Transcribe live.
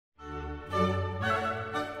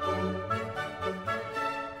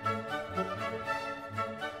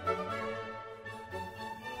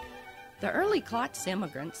The early klotz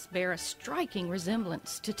immigrants bear a striking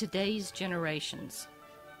resemblance to today's generations.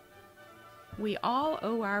 We all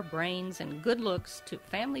owe our brains and good looks to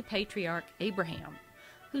family patriarch Abraham,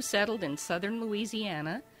 who settled in southern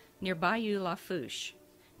Louisiana near Bayou Lafourche,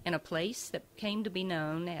 in a place that came to be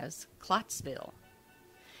known as Clotsville.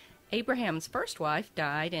 Abraham's first wife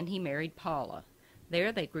died and he married Paula.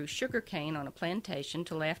 There they grew sugar cane on a plantation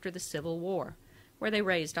till after the Civil War, where they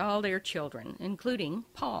raised all their children, including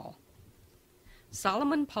Paul.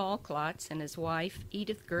 Solomon Paul Klotz and his wife,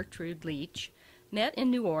 Edith Gertrude Leach, met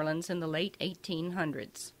in New Orleans in the late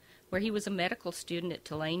 1800s, where he was a medical student at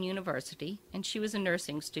Tulane University and she was a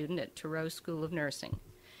nursing student at Thoreau School of Nursing.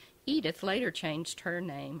 Edith later changed her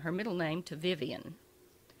middle name, to Vivian,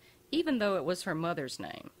 even though it was her mother's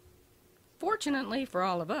name. Fortunately for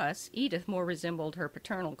all of us, Edith more resembled her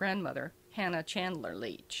paternal grandmother, Hannah Chandler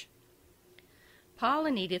Leach. Paul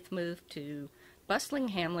and Edith moved to bustling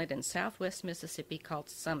hamlet in southwest Mississippi called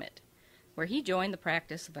Summit, where he joined the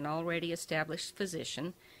practice of an already established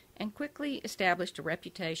physician and quickly established a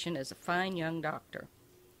reputation as a fine young doctor.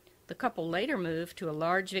 The couple later moved to a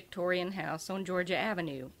large Victorian house on Georgia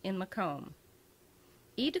Avenue in Macomb.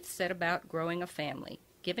 Edith set about growing a family,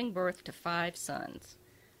 giving birth to 5 sons: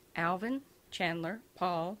 Alvin, Chandler,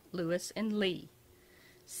 Paul, Lewis, and Lee.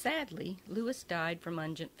 Sadly, Lewis died from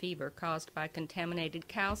ungent fever caused by contaminated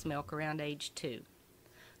cow's milk around age 2.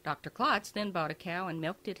 Dr. Klotz then bought a cow and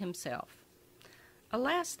milked it himself.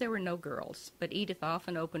 Alas, there were no girls, but Edith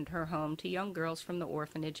often opened her home to young girls from the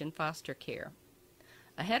orphanage and foster care.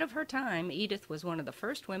 Ahead of her time, Edith was one of the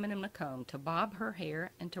first women in Macomb to bob her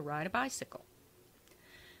hair and to ride a bicycle.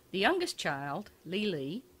 The youngest child,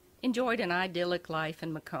 Lee, enjoyed an idyllic life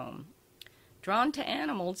in Macomb. Drawn to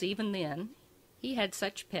animals even then, he had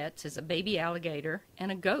such pets as a baby alligator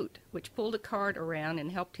and a goat, which pulled a cart around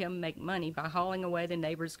and helped him make money by hauling away the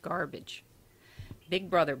neighbor's garbage. Big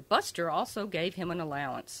brother Buster also gave him an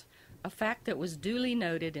allowance, a fact that was duly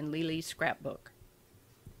noted in Lee's scrapbook.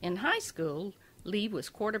 In high school, Lee was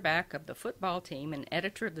quarterback of the football team and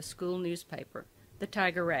editor of the school newspaper, the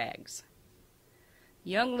Tiger Rags.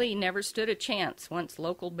 Young Lee never stood a chance once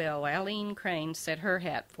local belle Aline Crane set her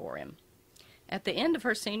hat for him. At the end of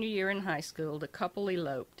her senior year in high school, the couple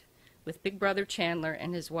eloped, with big brother Chandler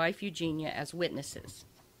and his wife Eugenia as witnesses.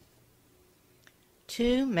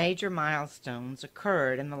 2 major milestones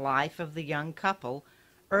occurred in the life of the young couple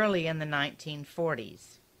early in the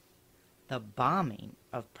 1940s: the bombing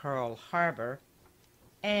of Pearl Harbor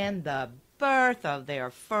and the birth of their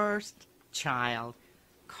first child,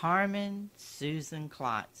 Carmen Susan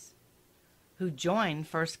Klotz, who joined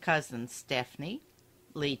first cousins Stephanie,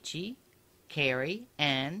 Leachy, Carrie,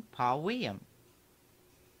 and Paul William.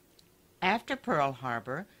 After Pearl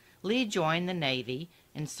Harbor, Lee joined the Navy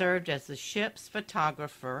and served as the ship's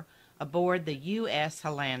photographer aboard the U.S.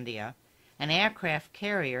 Hollandia, an aircraft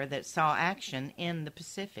carrier that saw action in the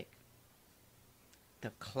Pacific.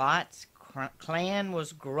 The Klotz clan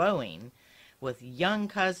was growing, with young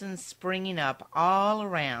cousins springing up all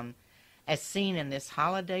around, as seen in this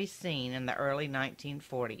holiday scene in the early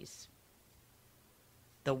 1940s.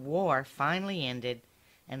 The war finally ended,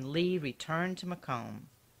 and Lee returned to Macomb.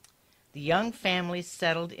 The young family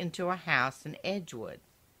settled into a house in Edgewood,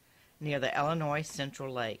 near the Illinois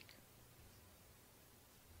Central Lake.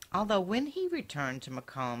 Although when he returned to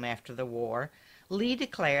Macomb after the war, Lee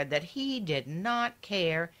declared that he did not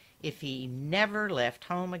care if he never left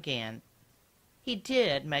home again. He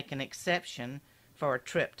did make an exception for a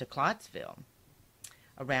trip to Clotsville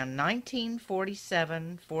around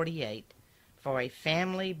 1947-48 for a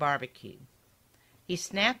family barbecue. He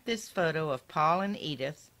snapped this photo of Paul and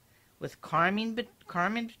Edith with Carmen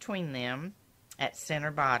between them at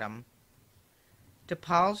center bottom. To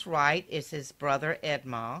Paul's right is his brother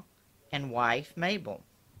Edma and wife Mabel.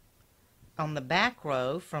 On the back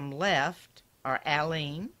row from left are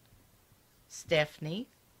Aline, Stephanie,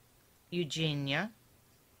 Eugenia,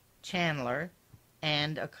 Chandler,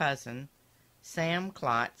 and a cousin, Sam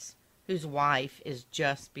Klotz, whose wife is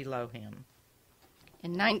just below him.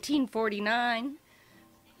 In 1949,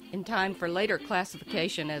 in time for later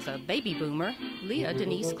classification as a baby boomer, Leah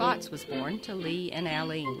Denise Klotz was born to Lee and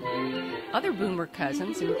Aline. Other boomer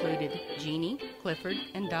cousins included Jeannie, Clifford,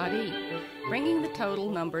 and Dottie, bringing the total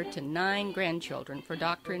number to 9 grandchildren for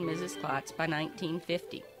Dr. and Mrs. Klotz by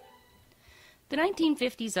 1950. The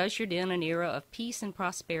 1950s ushered in an era of peace and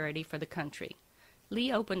prosperity for the country.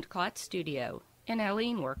 Lee opened Klotz Studio, and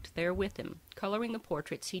Aline worked there with him, coloring the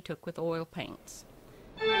portraits he took with oil paints.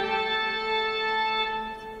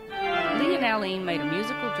 Lee and Aline made a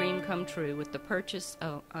musical dream come true with the purchase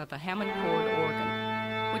of a Hammond chord organ.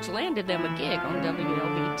 which landed them a gig on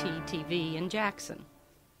WLBT-TV in Jackson.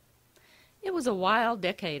 It was a wild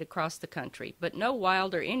decade across the country, but no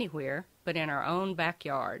wilder anywhere but in our own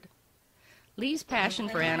backyard. Lee's passion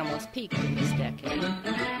for animals peaked in this decade.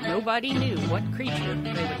 Nobody knew what creature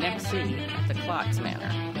they would next see at the Klotz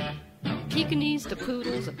Manor. From Pekingese to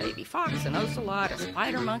poodles, a baby fox, an ocelot, a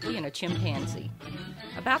spider monkey, and a chimpanzee.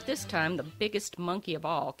 About this time, the biggest monkey of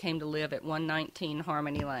all came to live at 119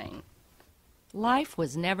 Harmony Lane. Life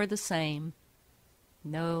was never the same.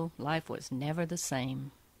 No, life was never the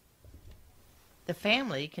same. The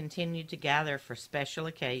family continued to gather for special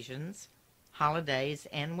occasions, holidays,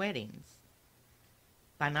 and weddings.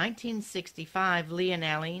 By 1965, Lee and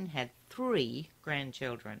Aline had 3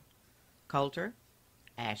 grandchildren, Coulter,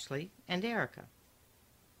 Ashley, and Erica.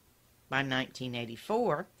 By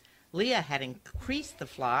 1984, Leah had increased the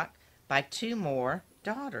flock by 2 more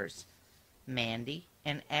daughters, Mandy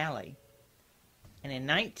and Allie. And in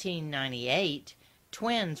 1998,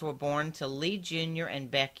 twins were born to Lee Jr.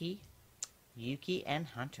 and Becky, Yuki and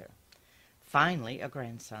Hunter. Finally, a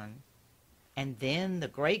grandson. And then the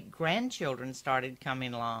great-grandchildren started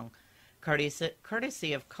coming along,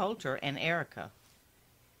 courtesy of Coulter and Erica,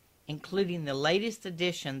 including the latest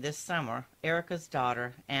addition this summer, Erica's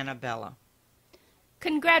daughter, Annabella.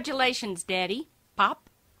 Congratulations, Daddy. Pop.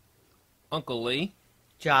 Uncle Lee.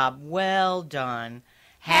 Job well done.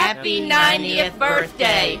 Happy 90th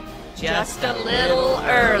birthday. Just a little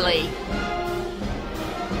early.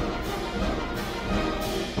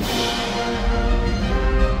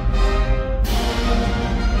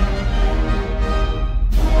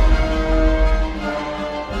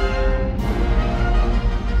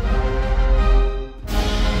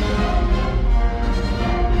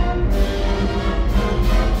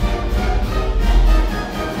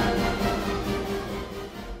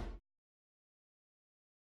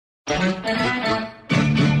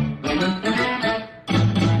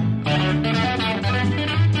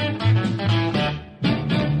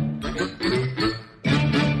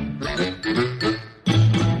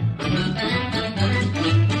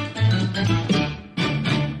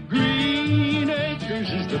 Green Acres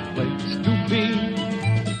is the place to be.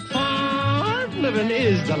 Farm living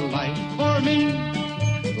is the life for me.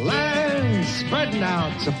 Land spreading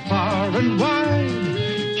out so far and wide.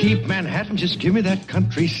 Keep Manhattan, just give me that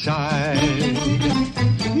countryside.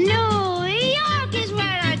 New York is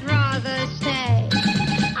where I'd rather stay.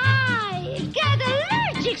 I get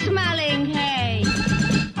allergic smelling hay.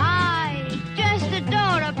 I just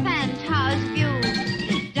adore a penthouse view.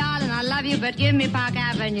 Darling, I love you, but give me Park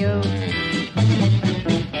Avenue.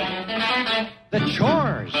 The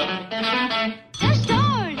chores, The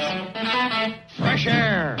stores. fresh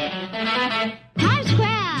air. Times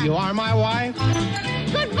Square. You are my wife.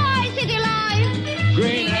 Goodbye.